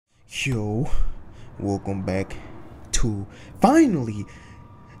Yo, welcome back to finally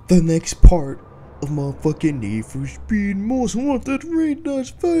the next part of motherfucking Need for Speed Most Wanted Redux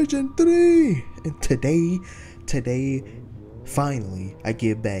version 3. And today, finally, I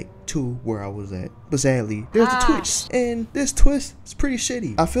get back to where I was at. But sadly, there's a twist, and this twist is pretty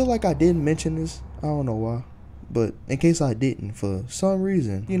shitty. I feel like I didn't mention this. I don't know why. But in case I didn't, for some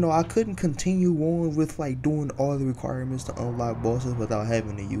reason, you know, I couldn't continue on with like doing all the requirements to unlock bosses without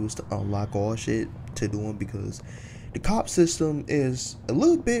having to use to unlock all shit to do them, because the cop system is a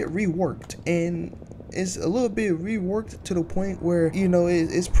little bit reworked, and it's a little bit reworked to the point where, you know,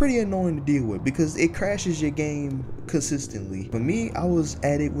 it's pretty annoying to deal with because it crashes your game consistently. For me, I was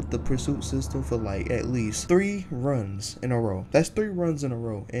at it with the pursuit system for like at least 3 runs in a row. That's 3 runs in a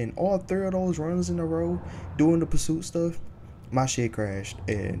row, and all 3 of those runs in a row doing the pursuit stuff, my shit crashed.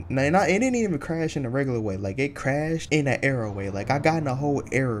 And it didn't even crash in a regular way. Like, it crashed in an error way. Like, I got in a whole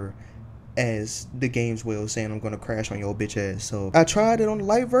error as the game's way of saying I'm gonna crash on your bitch ass. So I tried it on the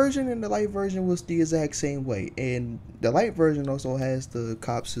light version, and the light version was the exact same way. And the light version also has the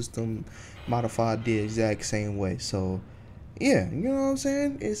cop system modified the exact same way. So yeah, you know what I'm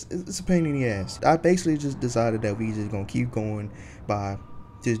saying? It's a pain in the ass. I basically just decided that we just gonna keep going by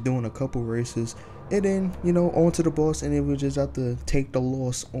just doing a couple races, and then, you know, on to the boss, and then we'll just have to take the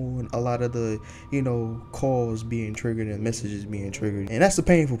loss on a lot of the, you know, calls being triggered and messages being triggered. And that's the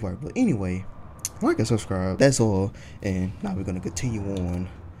painful part. But anyway, like and subscribe. That's all. And now we're going to continue on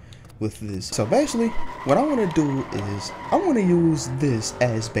with this. So basically, what I want to do is I want to use this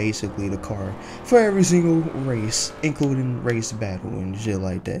as basically the car for every single race, including race battle and shit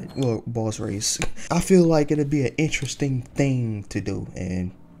like that. Well, boss race. I feel like it'd be an interesting thing to do,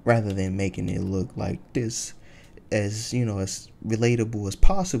 and rather than making it look like this, as, you know, as relatable as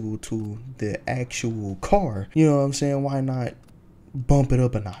possible to the actual car, you know what I'm saying, why not bump it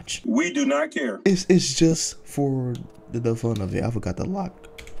up a notch? We do not care. It's just for the fun of it. I forgot to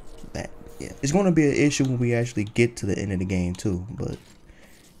lock that. Yeah, it's going to be an issue when we actually get to the end of the game too, but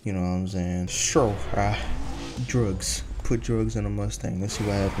you know what I'm saying. Sure. Drugs. Put drugs in a Mustang. Let's see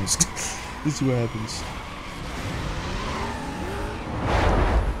what happens. Let's see what happens.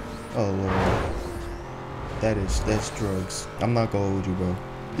 Oh Lord, that's drugs. I'm not gonna hold you, bro.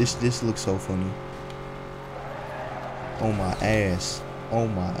 This looks so funny. On my ass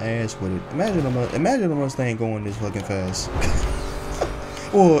with it. Imagine a Mustang going this fucking fast.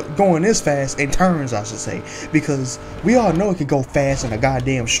 Well, going this fast in turns, I should say, because we all know it can go fast in a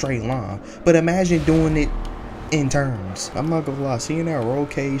goddamn straight line. But imagine doing it in turns. I'm not gonna lie, seeing that roll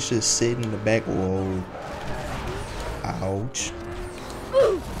cage just sitting in the back row. Ouch.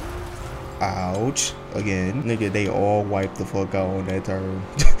 Ouch. Again, nigga, they all wiped the fuck out on that turn.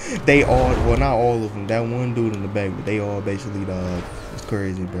 They all, well, not all of them. That one dude in the back, but they all basically died. It's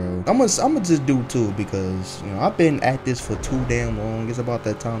crazy, bro. I'm gonna just do 2 because, you know, I've been at this for too damn long. It's about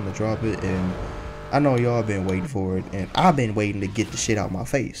that time to drop it, and I know y'all been waiting for it, and I've been waiting to get the shit out my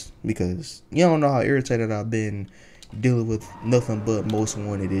face because you don't know how irritated I've been dealing with nothing but most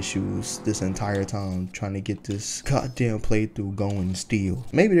wanted issues this entire time, trying to get this goddamn playthrough going still.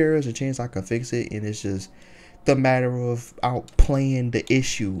 Maybe there is a chance I could fix it, and it's just the matter of outplaying the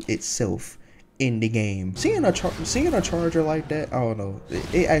issue itself in the game. Seeing a charger like that, I don't know,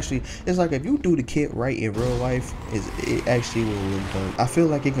 it actually, it's like if you do the kit right in real life, it actually will work though. I feel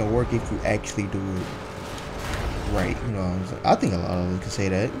like it can work if you actually do it right, you know what I'm saying? I think a lot of us can say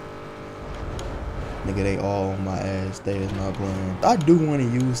that. Nigga, they all on my ass. They is not playing. I do want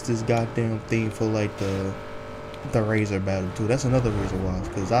to use this goddamn thing for like the razor battle too. That's another reason why,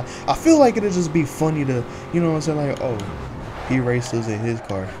 because I feel like it'll just be funny to, you know what I'm saying, like, oh, he raced us in his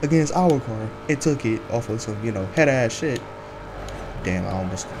car against our car and took it off of some, you know, head ass shit. Damn, I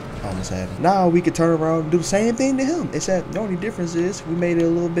almost had him. Now we could turn around and do the same thing to him, except the only difference is we made it a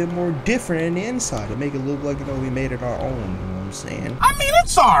little bit more different in the inside to make it look like, you know, we made it our own, you know what I'm saying? I mean,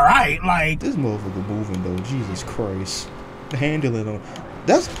 it's alright, like, this motherfucker moving though, Jesus Christ. Handling them.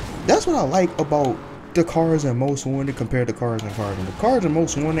 That's what I like about the cars in Most Wanted compared to cars in Carbon. The cars in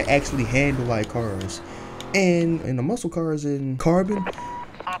Most Wanted actually handle like cars. And the muscle cars in Carbon,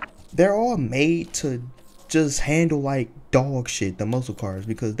 they're all made to just handle like dog shit, the muscle cars,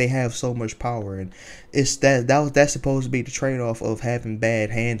 because they have so much power, and it's that's supposed to be the trade-off of having bad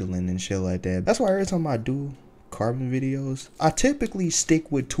handling and shit like that. That's why every time I do Carbon videos, I typically stick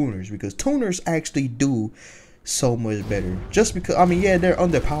with tuners, because tuners actually do so much better. Just because, I mean, yeah, they're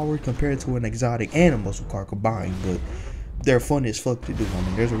underpowered compared to an exotic and a muscle car combined, but they're fun as fuck to do. I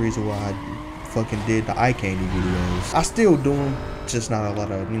mean, there's a reason why I fucking did the eye candy videos. I still do them, just not a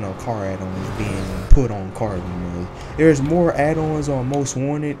lot of, you know, car add-ons being put on Carbon. There's more add-ons on Most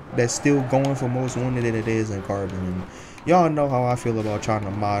Wanted that's still going for Most Wanted than it is in Carbon. And y'all know how I feel about trying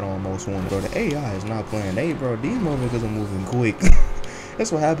to mod on Most Wanted, bro. The AI is not playing. Hey, bro, these motherfuckers are moving quick.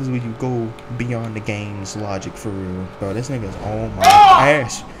 That's what happens when you go beyond the game's logic for real. Bro, this nigga's on my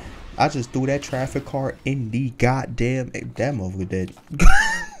ass. I just threw that traffic car in the goddamn... That motherfucker dead.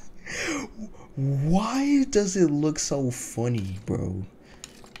 Why does it look so funny, bro?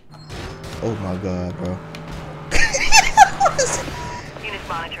 Oh my god, bro.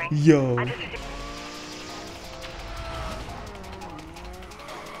 Yo.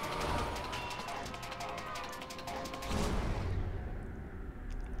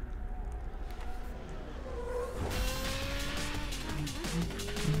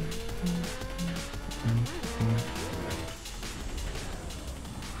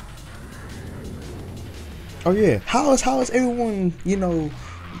 Oh yeah, how is everyone, you know,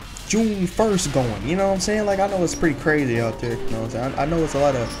 June 1st going? You know what I'm saying? Like, I know it's pretty crazy out there. You know what I'm saying? I know it's a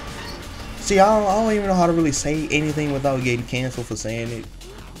lot of... See, I don't even know how to really say anything without getting canceled for saying it.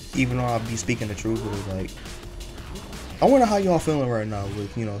 Even though I'll be speaking the truth, but it's like... I wonder how y'all feeling right now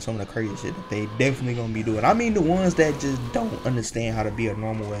with, you know, some of the crazy shit that they definitely gonna be doing. I mean, the ones that just don't understand how to be a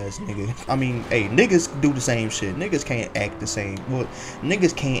normal ass nigga. I mean, hey, niggas do the same shit. Niggas can't act the same. Well,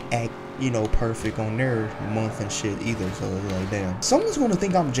 niggas can't act, you know, perfect on their month and shit either. So it's like, damn. Someone's gonna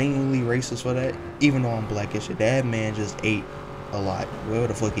think I'm genuinely racist for that, even though I'm black and shit. That man just ate a lot. Whatever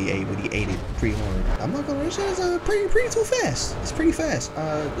the fuck he ate, but he ate it pretty hard. I'm not gonna say it's pretty too fast. It's pretty fast.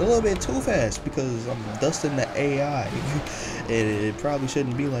 A little bit too fast because I'm dusting the AI. It probably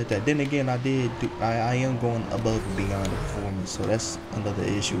shouldn't be like that. Then again, I am going above and beyond the performance, so that's another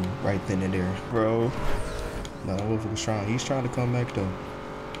issue right then and there, bro. No, motherfucker's trying. He's trying to come back though.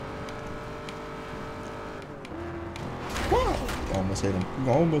 Wow! Almost hit him.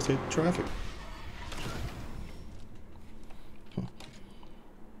 Almost hit traffic.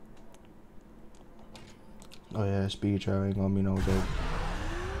 Oh yeah, speed trap ain't gonna be no joke.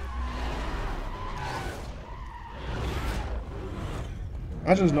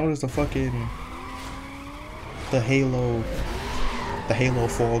 I just noticed the Halo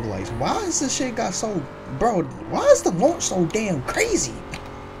fog lights. Why is this shit got so, bro? Why is the launch so damn crazy?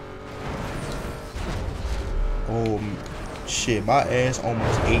 Oh shit, my ass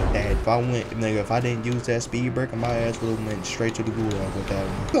almost ate that. If I didn't use that speed breaker, my ass would have went straight to the gulag with that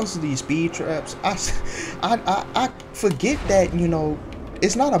one. When it comes to these speed traps, I forget that, you know,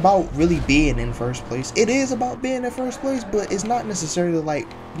 it's not about really being in first place. It is about being in first place, but it's not necessarily like,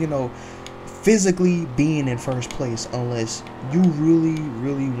 you know, physically being in first place unless you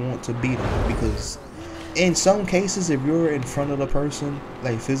really want to beat them. Because in some cases, if you're in front of the person,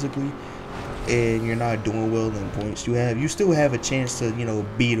 like physically, and you're not doing well in points, you still have a chance to, you know,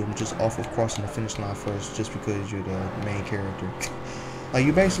 beat them just off of crossing the finish line first, just because you're the main character. Like,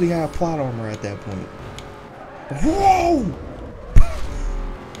 you basically have plot armor at that point. Whoa!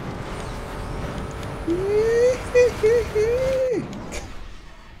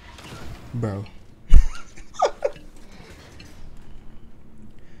 Bro.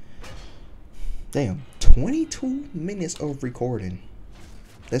 Damn, 22 minutes of recording.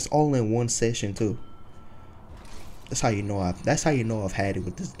 That's all in one session too. That's how you know I've had it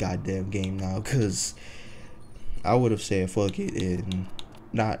with this goddamn game now, cause I would have said fuck it and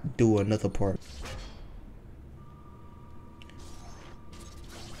not do another part.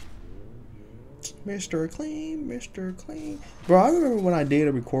 Mr. Clean, Mr. Clean. Bro, I remember when I did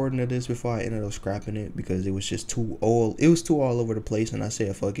a recording of this before I ended up scrapping it because it was just too all over the place, and I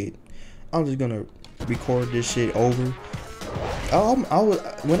said fuck it. I'm just gonna record this shit over.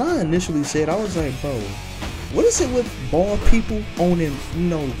 When I initially said, I was like, bro, what is it with bald people owning, you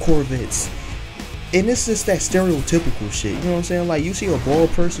know, Corvettes? And it's just that stereotypical shit, you know what I'm saying? Like, you see a bald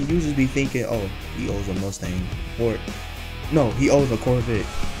person, you just be thinking, oh, he owns a Mustang, or no, he owns a Corvette.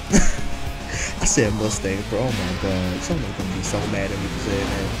 I said Mustang, bro. Oh my god, someone's gonna be so mad at me for saying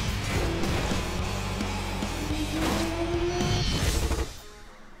that.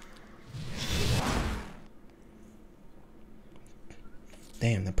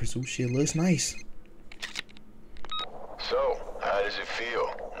 Damn, the pursuit shit looks nice. So, how does it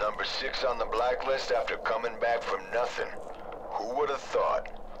feel? Number 6 on the blacklist after coming back from nothing. Who would have thought?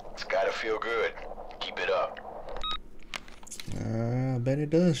 It's gotta feel good. Keep it up. I bet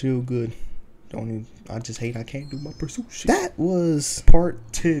it does feel good. I just hate I can't do my pursuit shit. That was part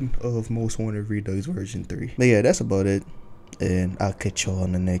 10 of Most Wanted Redux version 3. But yeah, that's about it. And I'll catch y'all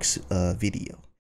in the next video.